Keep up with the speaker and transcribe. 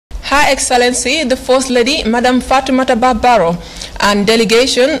Her Excellency, the First Lady, Madam Fatoumattah Bah-Barrow, and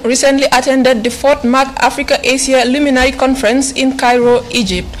delegation recently attended the 4th Merck Africa-Asia Luminary Conference in Cairo,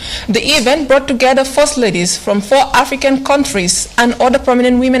 Egypt. The event brought together First Ladies from 4 African countries and other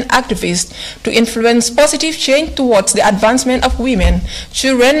prominent women activists to influence positive change towards the advancement of women,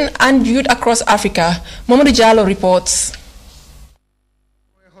 children, and youth across Africa. Mamadou Diallo reports.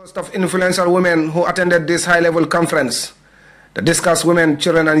 A host of influential women who attended this high-level conference to discuss women,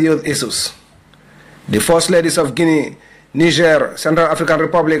 children, and youth issues. The First Ladies of Guinea, Niger, Central African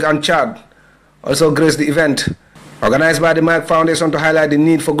Republic, and Chad also graced the event, organized by the Merck Foundation to highlight the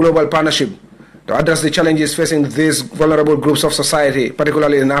need for global partnership to address the challenges facing these vulnerable groups of society,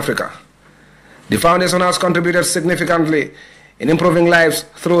 particularly in Africa. The foundation has contributed significantly in improving lives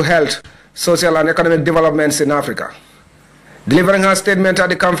through health, social, and economic developments in Africa. Delivering her statement at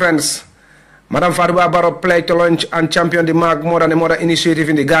the conference, Madam Fatoumattah Bah-Barrow pledged to launch and champion the Merck More Than a Mother initiative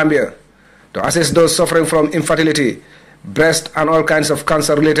in the Gambia to assist those suffering from infertility, breast, and all kinds of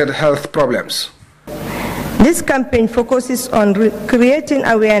cancer-related health problems. This campaign focuses on creating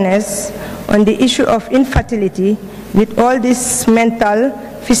awareness on the issue of infertility with all these mental,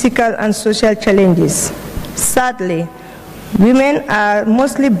 physical, and social challenges. Sadly, women are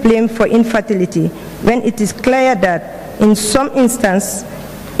mostly blamed for infertility when it is clear that in some instances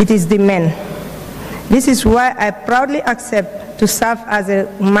it is the men. This is why I proudly accept to serve as a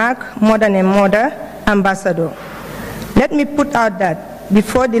Merck More Than a Mother ambassador. Let me put out that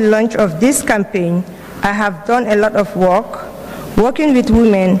before the launch of this campaign, I have done a lot of work working with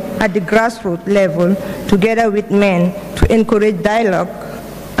women at the grassroots level together with men to encourage dialogue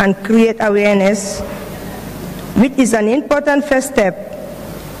and create awareness, which is an important first step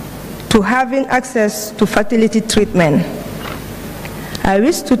to having access to fertility treatment. I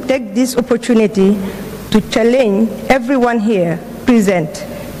wish to take this opportunity to challenge everyone here present,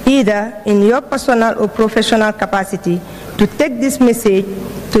 either in your personal or professional capacity, to take this message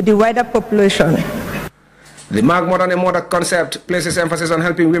to the wider population. The Merck More Than a Mother concept places emphasis on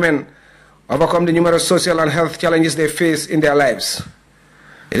helping women overcome the numerous social and health challenges they face in their lives.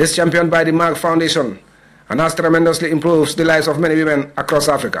 It is championed by the Merck Foundation and has tremendously improved the lives of many women across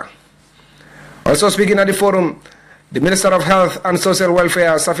Africa. Also speaking at the forum, the Minister of Health and Social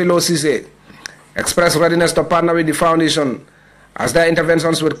Welfare, Safilo Cisse, expressed readiness to partner with the Foundation as their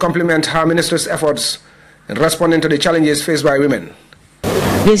interventions would complement her ministry's efforts in responding to the challenges faced by women.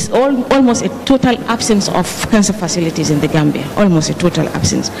 There's almost a total absence of cancer facilities in the Gambia, almost a total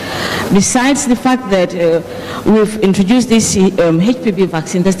absence. Besides the fact that we've introduced this HPV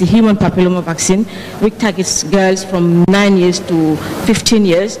vaccine, that's the human papilloma vaccine, which targets girls from 9 years to 15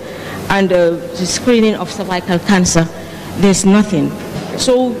 years, and the screening of cervical cancer, there's nothing.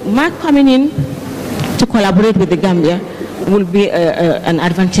 So Merck coming in to collaborate with the Gambia will be an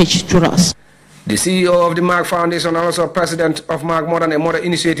advantage to us. The CEO of the Merck Foundation and also president of Merck More Than a Mother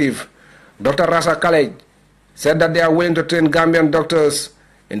initiative, Dr. Rasa Khalej, said that they are willing to train Gambian doctors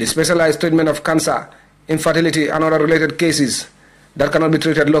in the specialized treatment of cancer, infertility, and other related cases that cannot be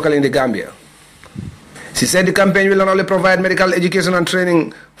treated locally in the Gambia. She said the campaign will not only provide medical education and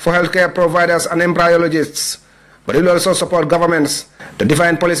training for healthcare providers and embryologists, but it will also support governments to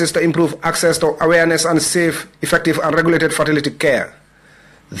define policies to improve access to awareness and safe, effective, and regulated fertility care.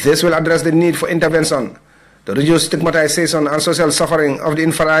 This will address the need for intervention to reduce stigmatization and social suffering of the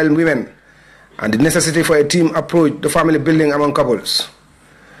infertile women and the necessity for a team approach to family building among couples.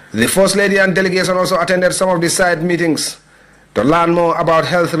 The First Lady and delegation also attended some of the side meetings to learn more about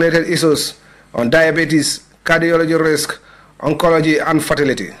health-related issues on diabetes, cardiology risk, oncology, and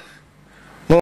fertility.